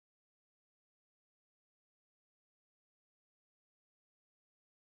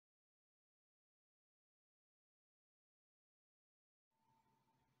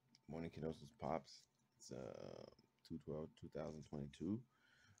Morning, kiddos. It's Pops. It's 2/12/2022.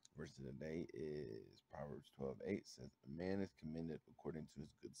 Verse of the day is Proverbs 12:8. Says, "A man is commended according to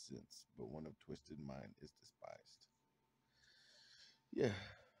his good sense, but one of twisted mind is despised." Yeah.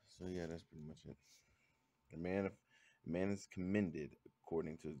 So yeah, that's pretty much it. A man is commended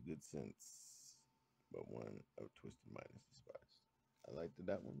according to his good sense, but one of twisted mind is despised. I liked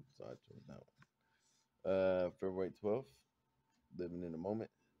that one, so I chose that one. February 12th. Living in the moment.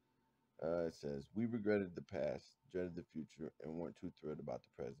 It says, "We regretted the past, dreaded the future, and weren't too thrilled about the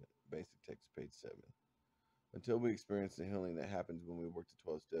present." Basic text, page 7. Until we experience the healing that happens when we work the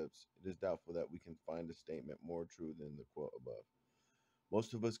 12 steps, it is doubtful that we can find a statement more true than the quote above.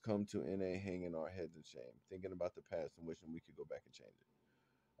 Most of us come to NA hanging our heads in shame, thinking about the past and wishing we could go back and change it.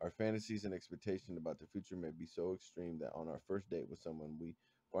 Our fantasies and expectations about the future may be so extreme that on our first date with someone, we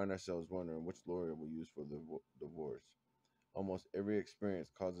find ourselves wondering which lawyer we'll use for the divorce. Almost every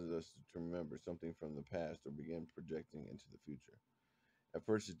experience causes us to remember something from the past or begin projecting into the future. At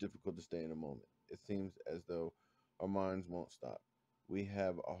first, it's difficult to stay in a moment. It seems as though our minds won't stop. We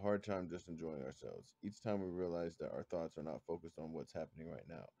have a hard time just enjoying ourselves. Each time we realize that our thoughts are not focused on what's happening right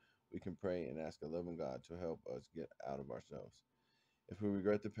now, we can pray and ask a loving God to help us get out of ourselves. If we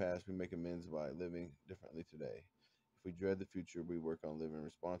regret the past, we make amends by living differently today. If we dread the future, we work on living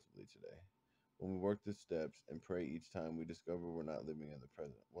responsibly today. When we work the steps and pray each time, we discover we're not living in the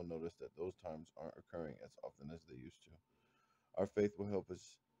present. We'll notice that those times aren't occurring as often as they used to. Our faith will help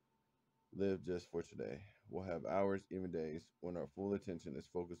us live just for today. We'll have hours, even days, when our full attention is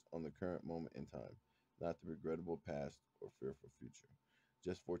focused on the current moment in time, not the regrettable past or fearful future.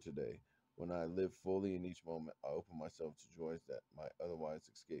 Just for today. When I live fully in each moment, I open myself to joys that might otherwise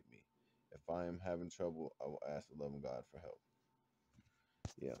escape me. If I am having trouble, I will ask the loving God for help.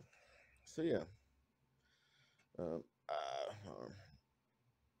 Yeah. So yeah. Um,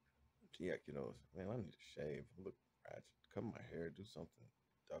 yeah, kiddos. Man, I need to shave. Look ratchet. Cut my hair. Do something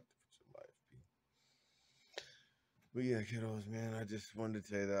productive with your life, P. But yeah, kiddos, man, I just wanted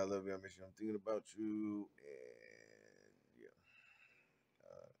to tell you that I love you. I miss you. I'm thinking about you. And yeah,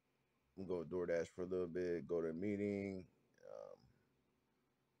 I'm going to DoorDash for a little bit, go to a meeting. Um,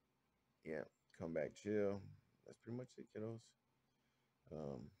 yeah, come back, chill. That's pretty much it, kiddos.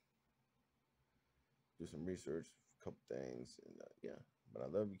 Um, do some research, a couple things. And yeah, but I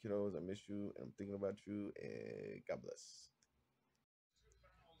love you, kiddos. I miss you. And I'm thinking about you. And God bless.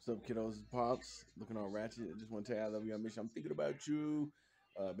 What's up, kiddos? It's Pops. Looking all ratchet. I just want to tell you I love you. I miss you. I'm thinking about you.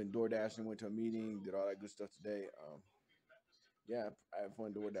 Been door dashing, went to a meeting, did all that good stuff today. Yeah, I had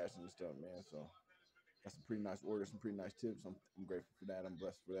fun door dashing and stuff, man. So got some pretty nice orders, some pretty nice tips. I'm grateful for that. I'm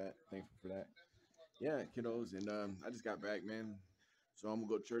blessed for that. Thankful for that. Yeah, kiddos. And I just got back, man. So I'm gonna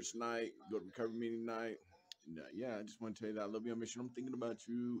go to church tonight, go to recovery meeting tonight. And yeah, I just want to tell you that I love you. I miss you. I'm thinking about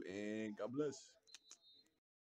you, and God bless.